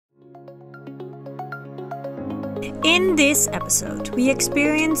In this episode, we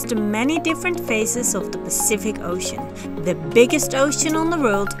experienced the many different phases of the Pacific Ocean, the biggest ocean on the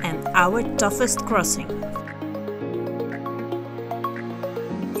world and our toughest crossing.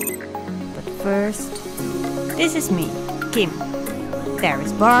 But first, this is me, Kim. There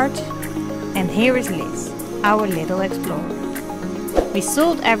is Bart, and here is Liz, our little explorer. We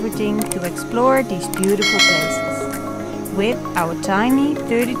sold everything to explore these beautiful places with our tiny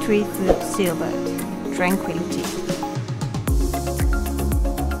 33-foot sailboat, Tranquillity.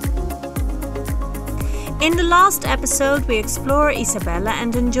 In the last episode we explore Isabella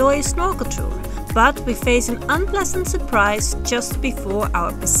and enjoy a snorkel tour, but we face an unpleasant surprise just before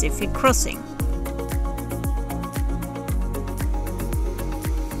our Pacific crossing.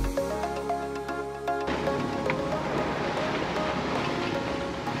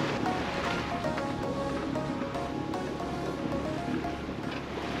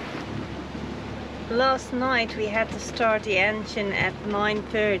 Last night we had to start the engine at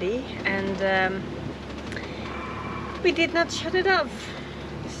 9:30 and we did not shut it off,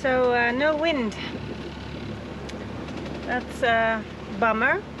 so no wind. That's a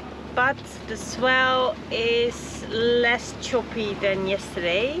bummer, but the swell is less choppy than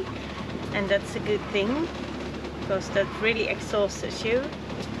yesterday, and that's a good thing because that really exhausts you.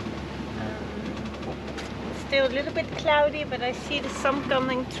 It's still a little bit cloudy, but I see the sun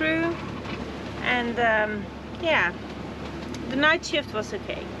coming through. And yeah, the night shift was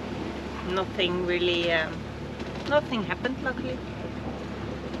okay. Nothing really, nothing happened, luckily.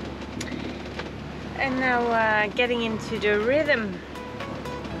 And now getting into the rhythm.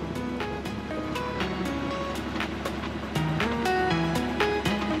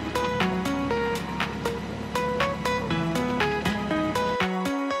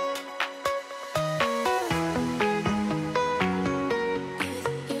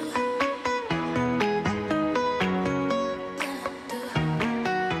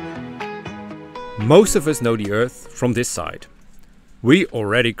 Most of us know the Earth from this side. We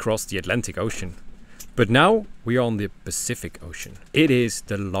already crossed the Atlantic Ocean, but now we are on the Pacific Ocean. It is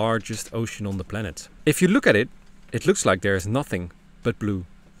the largest ocean on the planet. If you look at it, it looks like there is nothing but blue.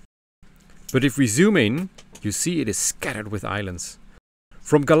 But if we zoom in, you see it is scattered with islands.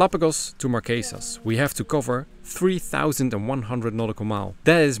 From Galapagos to Marquesas, we have to cover 3,100 nautical miles.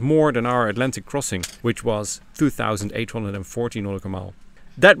 That is more than our Atlantic crossing, which was 2,840 nautical miles.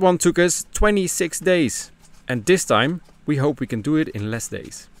 That one took us 26 days, and this time we hope we can do it in less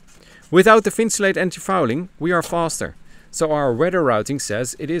days. Without the Finslate anti-fouling we are faster, so our weather routing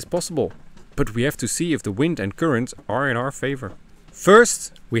says it is possible, but we have to see if the wind and current are in our favor.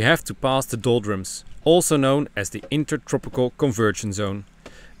 First we have to pass the doldrums, also known as the Intertropical Convergence Zone,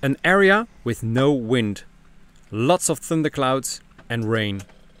 an area with no wind, lots of thunderclouds and rain.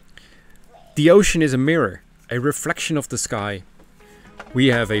 The ocean is a mirror, a reflection of the sky. We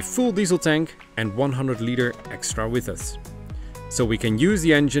have a full diesel tank and 100 liter extra with us, so we can use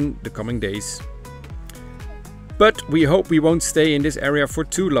the engine the coming days. But we hope we won't stay in this area for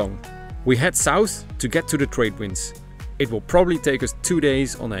too long. We head south to get to the trade winds. It will probably take us 2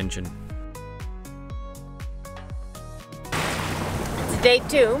 days on engine. It's day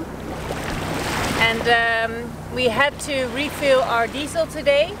 2 and we had to refill our diesel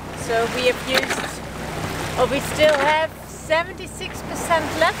today, so we have used, or we still have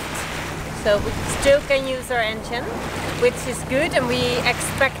 76% left, so we still can use our engine, which is good, and we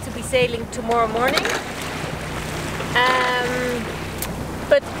expect to be sailing tomorrow morning.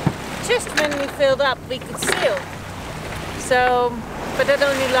 But just when we filled up we could sail, so but that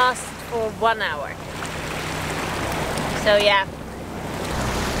only lasted for 1 hour, so yeah.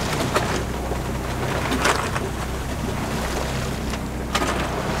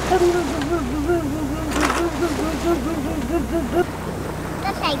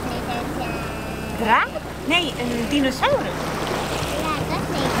 Dat lijkt net een Draak? Nee, een dinosaurus. Ja, dat lijkt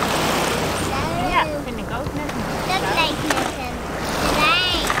net Ja, vind ik ook net. Dat lijkt net een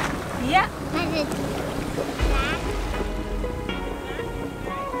trein. Ja. Maar het draak.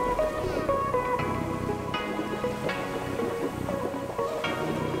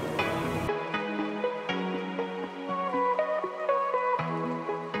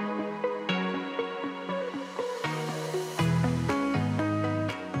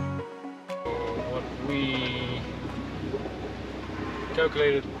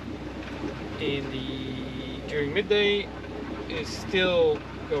 Calculated during midday is still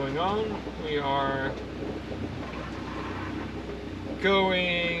going on. We are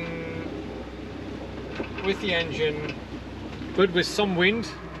going with the engine, but with some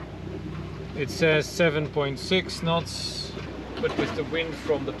wind. It says 7.6 knots, but with the wind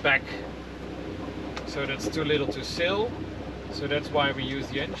from the back so that's too little to sail. So that's why we use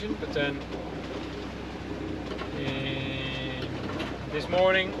the engine. But then this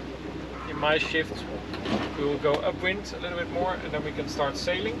morning in my shift we will go upwind a little bit more, and then we can start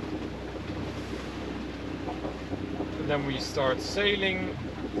sailing. And then we start sailing,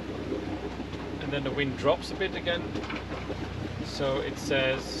 and then the wind drops a bit again. So it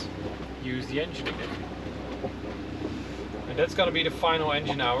says use the engine again. And that's gonna be the final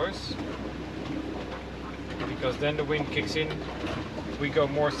engine hours, because then the wind kicks in, we go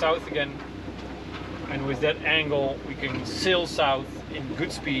more south again, and with that angle we can sail south in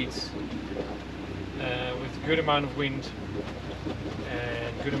good speeds with a good amount of wind.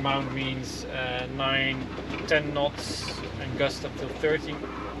 And good amount means 9-10 knots and gust up till 30.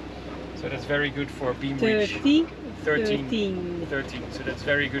 So that's very good for beam reach. 13. So that's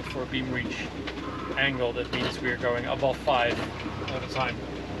very good for beam reach angle. That means we're going above 5 all the time.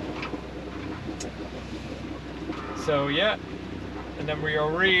 So yeah, and then we are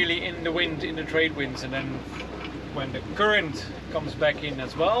really in the wind, in the trade winds, and then when the current comes back in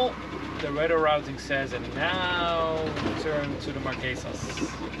as well, the weather routing says, and now turn to the Marquesas,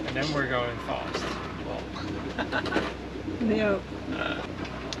 and then we're going fast. Well, yeah.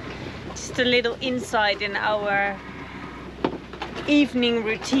 Just a little insight in our evening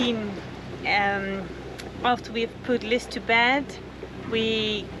routine. After we've put Liz to bed,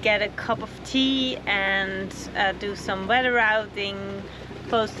 we get a cup of tea and do some weather routing,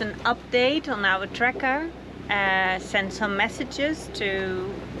 post an update on our tracker, send some messages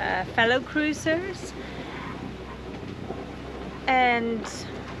to fellow cruisers, and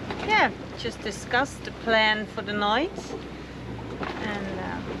yeah, just discuss the plan for the night and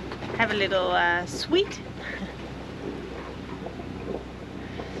have a little sweet.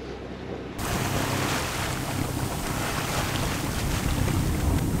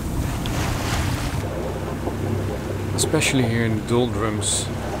 Especially here in the doldrums,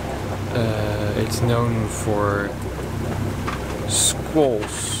 it's known for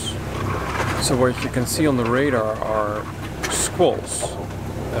squalls. So what you can see on the radar are squalls,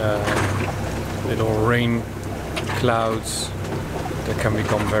 little rain clouds that can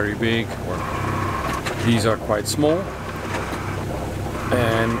become very big, or these are quite small.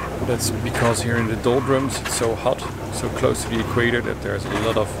 And that's because here in the doldrums it's so hot, so close to the equator, that there's a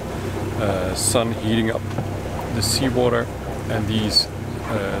lot of sun heating up the seawater, and these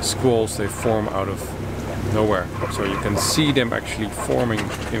squalls, they form out of nowhere. So you can see them actually forming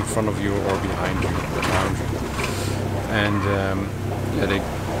in front of you or behind you, around you. And yeah, they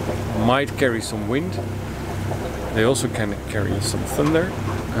might carry some wind. They also can carry some thunder.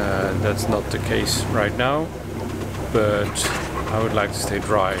 That's not the case right now, but I would like to stay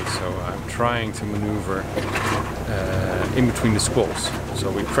dry, so I'm trying to maneuver in between the squalls.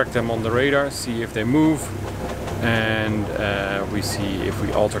 So we track them on the radar, see if they move, and we see if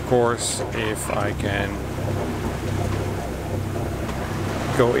we alter course, if I can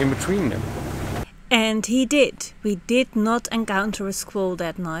go in between them. And he did. We did not encounter a squall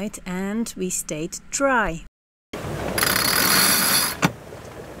that night, and we stayed dry.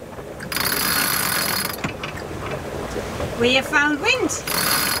 We have found wind.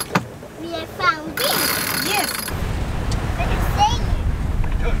 We have found wind. Yes. But it's saying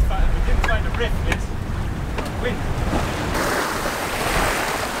We didn't find a rift, Liz. Wind.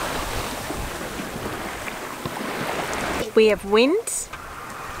 We have wind,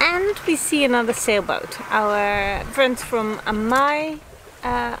 and we see another sailboat. Our friends from Amai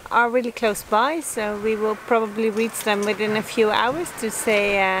are really close by, so we will probably reach them within a few hours to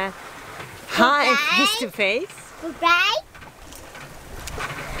say hi face to face. goodbye.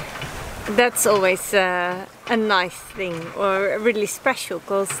 That's always a nice thing, or really special,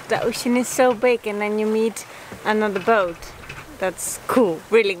 because the ocean is so big and then you meet another boat. That's cool,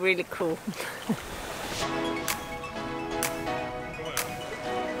 really, really cool.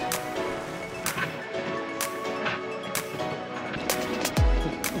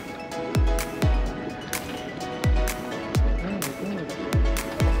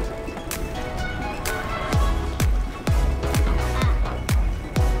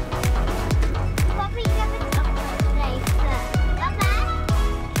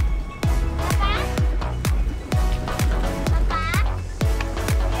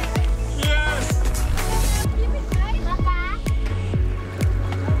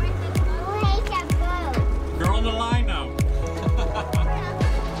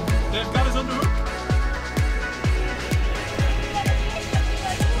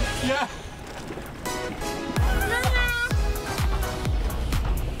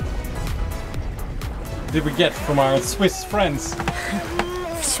 Did we get from our Swiss friends?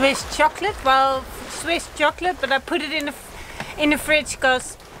 Swiss chocolate? Well, Swiss chocolate, but I put it in the fridge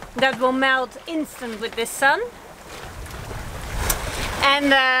because that will melt instant with the sun.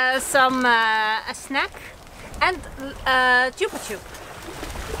 And a snack and Chupa Chup.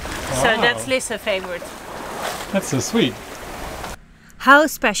 So that's Liz's favorite. That's so sweet. How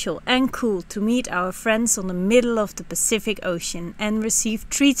special and cool to meet our friends on the middle of the Pacific Ocean and receive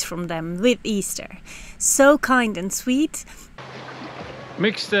treats from them with Easter. So kind and sweet.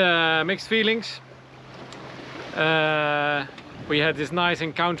 Mixed feelings. We had this nice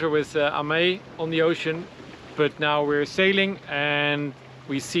encounter with Ame on the ocean, but now we're sailing and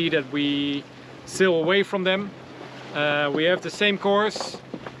we see that we sail away from them. We have the same course.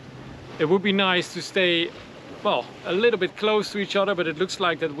 It would be nice to stay, well, a little bit close to each other, but it looks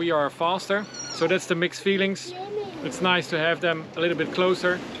like that we are faster. So that's the mixed feelings. It's nice to have them a little bit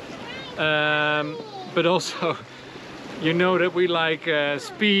closer. But also, you know that we like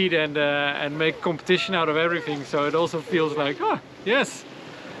speed and make competition out of everything. So it also feels like, oh, yes,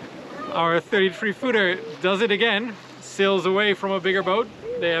 our 33-footer does it again. Sails away from a bigger boat.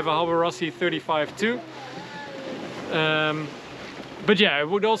 They have a Haberasi 35 too. But yeah, it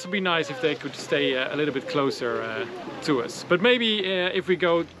would also be nice if they could stay a little bit closer to us. But maybe if we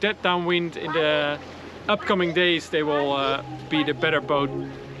go dead downwind in the upcoming days, they will be the better boat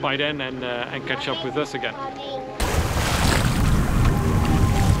by then and catch up with us again.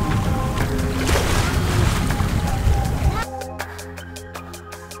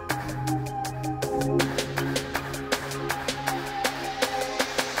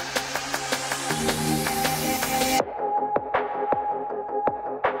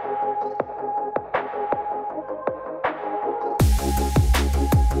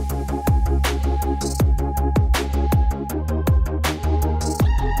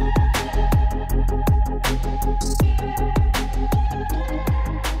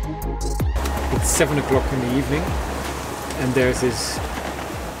 It's 7 o'clock in the evening and there's this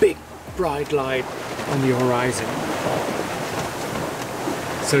big bright light on the horizon.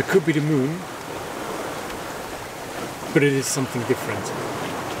 So it could be the moon, but it is something different.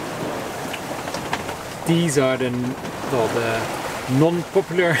 These are the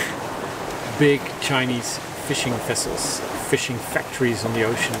non-popular big Chinese fishing vessels, fishing factories on the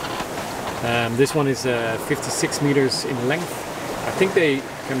ocean. This one is 56 meters in length. I think they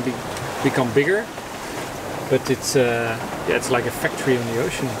can become bigger, but it's like a factory on the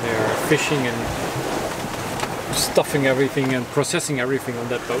ocean. They're fishing and stuffing everything and processing everything on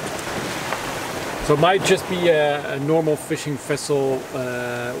that boat. So it might just be a normal fishing vessel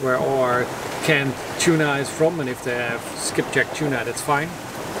where all our canned tuna is from, and if they have skipjack tuna, that's fine.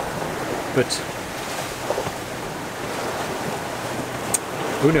 But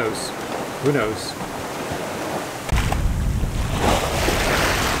who knows? Who knows?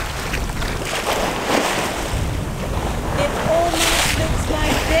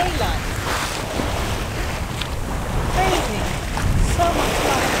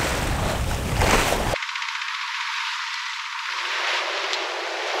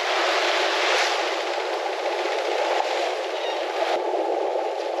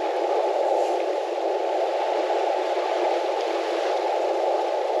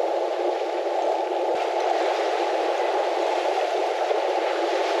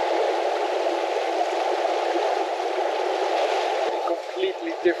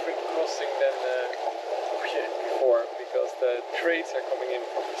 Different crossing than before, because the trades are coming in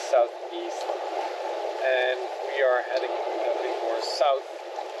from the southeast and we are heading a bit more south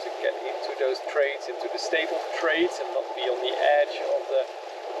to get into those trades, into the stable trades, and not be on the edge of the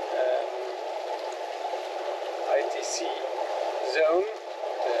ITC zone,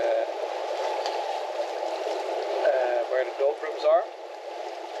 where the doldrums are.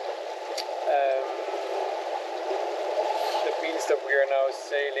 That means that we are now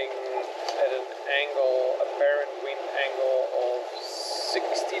sailing at an angle, apparent wind angle of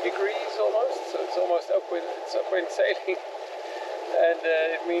 60 degrees almost, so it's almost upwind, it's upwind sailing. And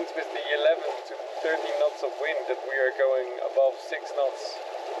it means with the 11 to 13 knots of wind that we are going above 6 knots.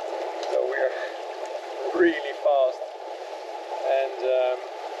 So we are really fast. And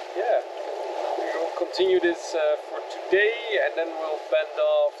yeah, we will continue this for today, and then we'll bend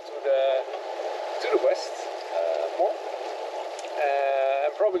off to the west more.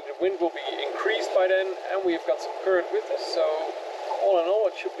 And probably the wind will be increased by then, and we've got some current with us, so all in all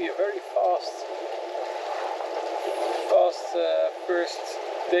it should be a very fast first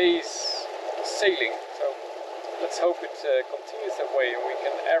day's sailing. So let's hope it continues that way and we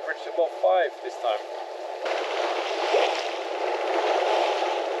can average above 5 this time.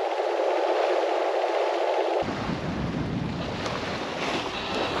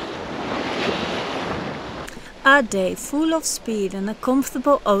 A day full of speed and a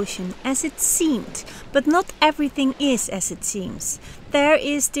comfortable ocean as it seemed, but not everything is as it seems. There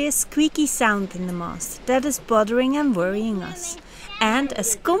is this squeaky sound in the mast that is bothering and worrying us. And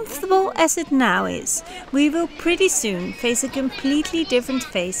as comfortable as it now is, we will pretty soon face a completely different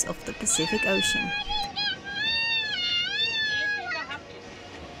face of the Pacific Ocean.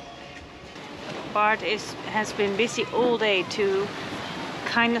 Bart has been busy all day to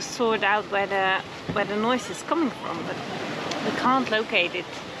kind of sort out where the noise is coming from, but we can't locate it.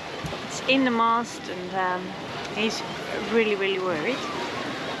 It's in the mast, and he's really worried.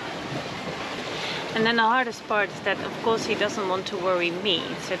 And then the hardest part is that of course he doesn't want to worry me,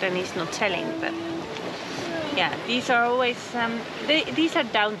 so then he's not telling. But yeah, these are always these are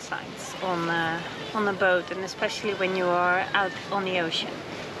downsides on a boat, and especially when you are out on the ocean.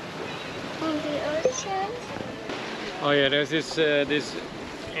 On the ocean? Oh yeah, there's this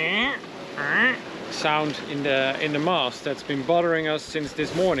sound in the mast that's been bothering us since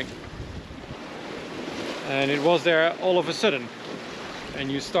this morning, and it was there all of a sudden, and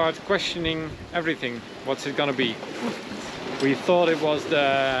you start questioning everything. What's it gonna be? We thought it was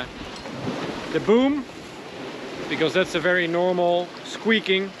the boom, because that's a very normal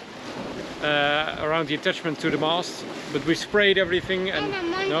squeaking around the attachment to the mast, but we sprayed everything and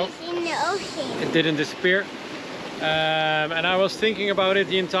no, in the ocean. it didn't disappear. And I was thinking about it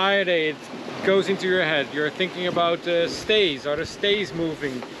the entire day. It goes into your head. You're thinking about stays. Are the stays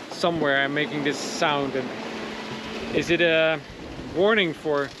moving somewhere and making this sound? And is it a warning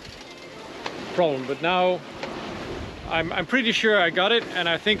for problem? But now I'm pretty sure I got it, and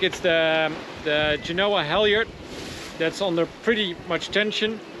I think it's the Genoa halyard that's under pretty much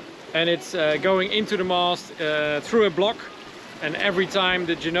tension, and it's going into the mast through a block. And every time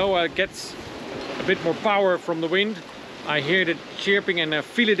the Genoa gets a bit more power from the wind, I hear the chirping and I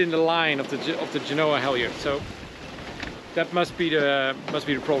feel it in the line of the Genoa halyard. So that must be the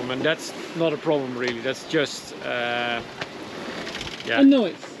problem, and that's not a problem really. That's just yeah, a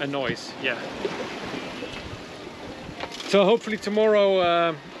noise. A noise, yeah. So hopefully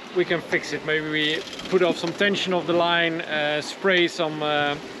tomorrow we can fix it. Maybe we put off some tension of the line, spray some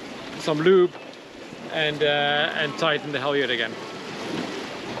lube, and tighten the halyard again.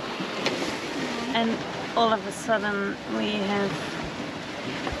 And all of a sudden we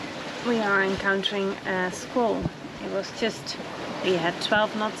are encountering a squall. It was just, we had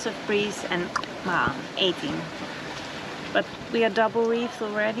 12 knots of breeze and 18. But we are double reefed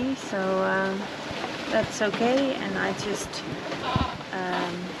already, so that's okay. And I just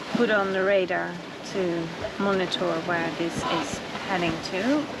put on the radar to monitor where this is heading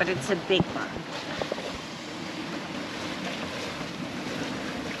to, but it's a big one.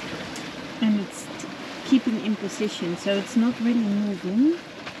 And it's keeping in position, so it's not really moving.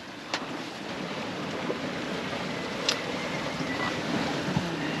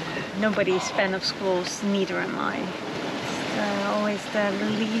 Nobody's fan of squalls, neither am I. It's always the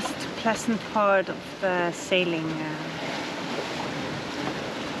least pleasant part of the sailing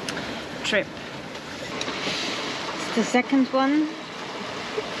trip. It's the second one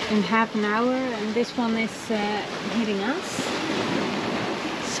in half an hour, and this one is hitting us.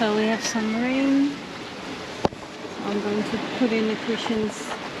 So we have some rain. I'm going to put in the cushions,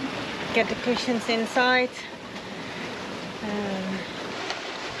 get the cushions inside.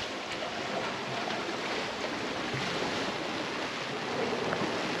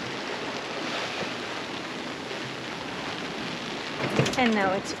 And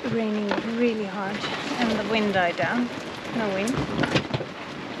now it's raining really hard, and the wind died down. No wind.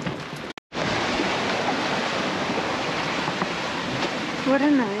 What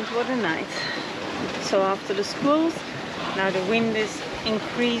a night, what a night. So after the squalls, now the wind is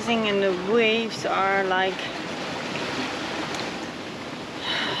increasing and the waves are like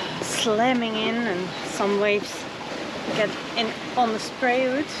slamming in, and some waves get in on the spray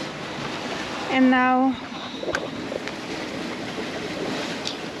hood. And now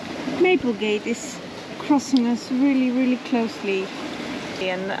Maplegate is crossing us really closely.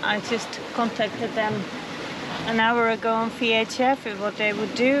 And I just contacted them an hour ago on VHF what they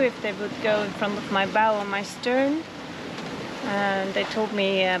would do if they would go in front of my bow or my stern. And they told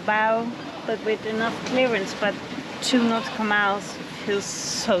me bow, but with enough clearance, but 2 nautical miles feels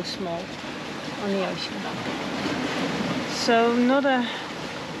so small on the ocean. So not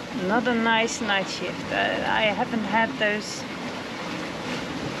a nice night shift. I haven't had those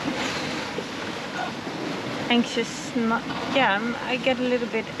anxious, I get a little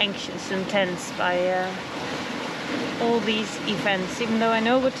bit anxious and tense by all these events. Even though I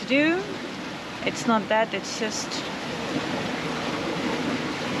know what to do, it's not that, it's just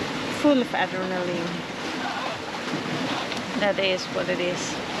full of adrenaline. that is what it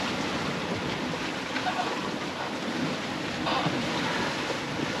is.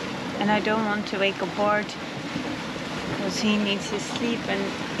 And I don't want to wake up Bart because he needs his sleep, and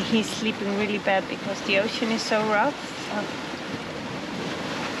he's sleeping really bad because the ocean is so rough.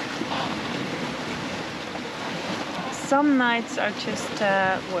 Some nights are just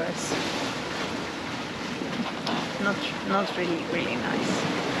worse. Not really nice.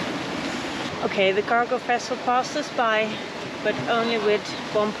 Okay, the cargo vessel passed us by, but only with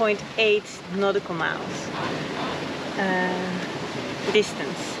 1.8 nautical miles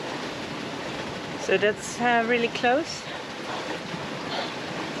distance. So that's really close.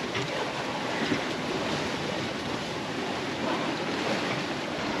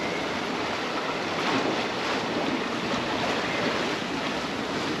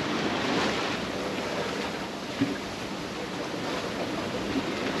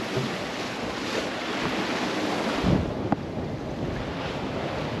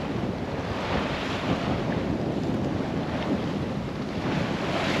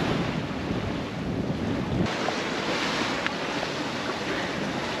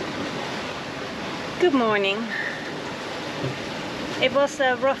 Good morning. It was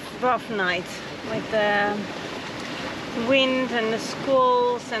a rough night with the wind and the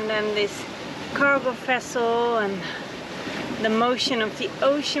squalls, and then this cargo vessel and the motion of the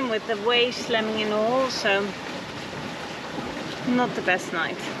ocean with the waves slamming in all. So not the best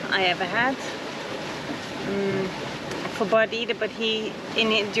night I ever had for Bart either, but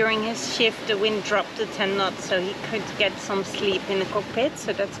during his shift the wind dropped to 10 knots, so he could get some sleep in the cockpit,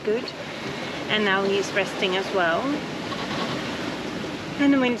 so that's good. And now he's resting as well.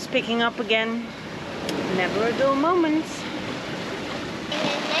 And the wind's picking up again. Never a dull moment.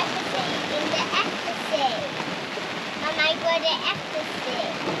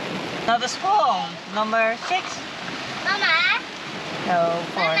 Another squall, number 6. Mama. No,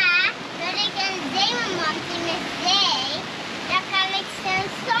 4. Mama, när ik kan zeeman någonting med dig, jag kan liksom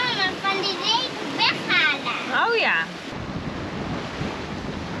stormen från din regen weghalen. Oh yeah.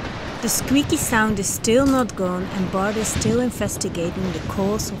 The squeaky sound is still not gone, and Bart is still investigating the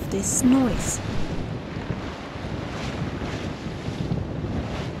cause of this noise.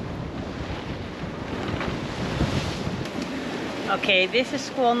 Okay, this is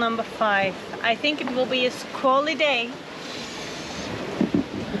squall number 5. I think it will be a squally day.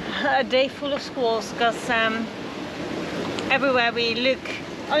 A day full of squalls, because everywhere we look,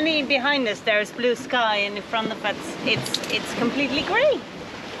 only behind us there is blue sky, and in front of us it's completely grey.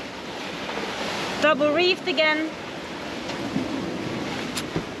 Double reefed again.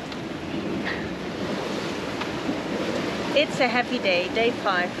 It's a heavy day, day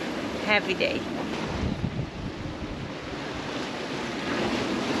 5, heavy day.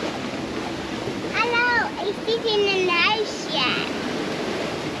 Hallo, ik zit in een huisje.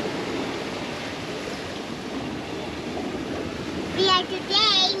 We are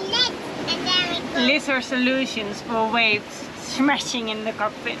today next, and then we go. Lizard solutions for waves smashing in the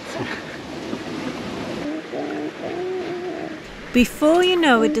cockpit. Before you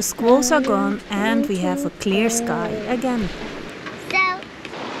know it, the squalls are gone and we have a clear sky again. So,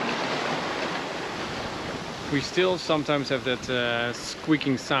 We still sometimes have that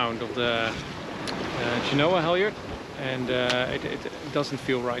squeaking sound of the Genoa halyard, and it doesn't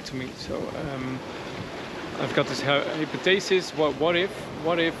feel right to me. So I've got this hypothesis: what if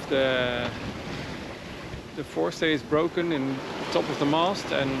the forestay is broken in the top of the mast,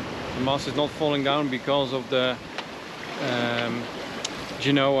 and the mast is not falling down because of the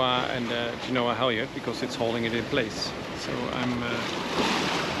Genoa and the Genoa halyard, because it's holding it in place. So I'm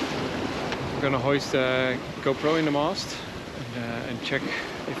gonna hoist a GoPro in the mast and check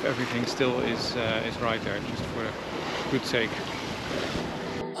if everything still is right there, just for good sake.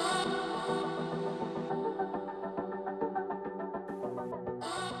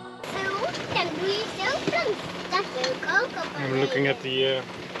 I'm looking at the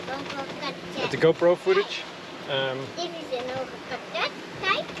GoPro footage.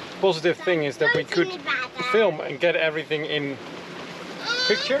 Positive thing is that we could film and get everything in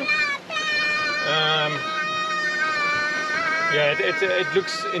picture. Yeah, it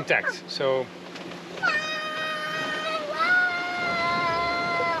looks intact, so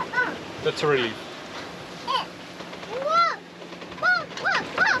that's a relief.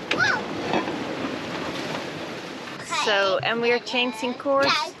 So, and we are changing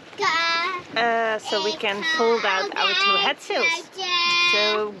course so we can fold out our 2 head sails.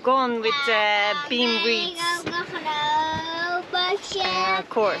 So, gone with the beam reeds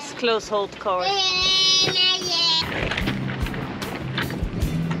course, close hold course.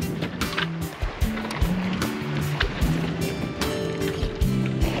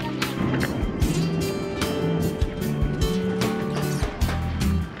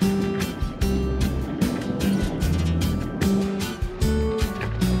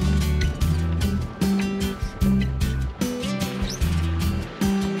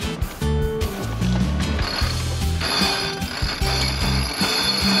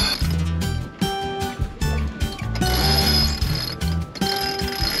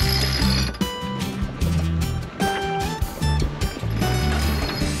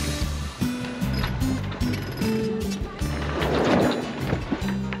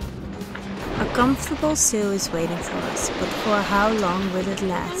 comfortable sail is waiting for us, but for how long will it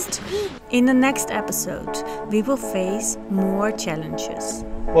last? In the next episode, we will face more challenges.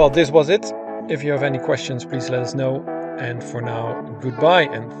 Well, this was it. If you have any questions, please let us know. And for now, goodbye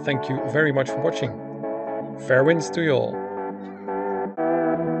and thank you very much for watching. Fair winds to you all.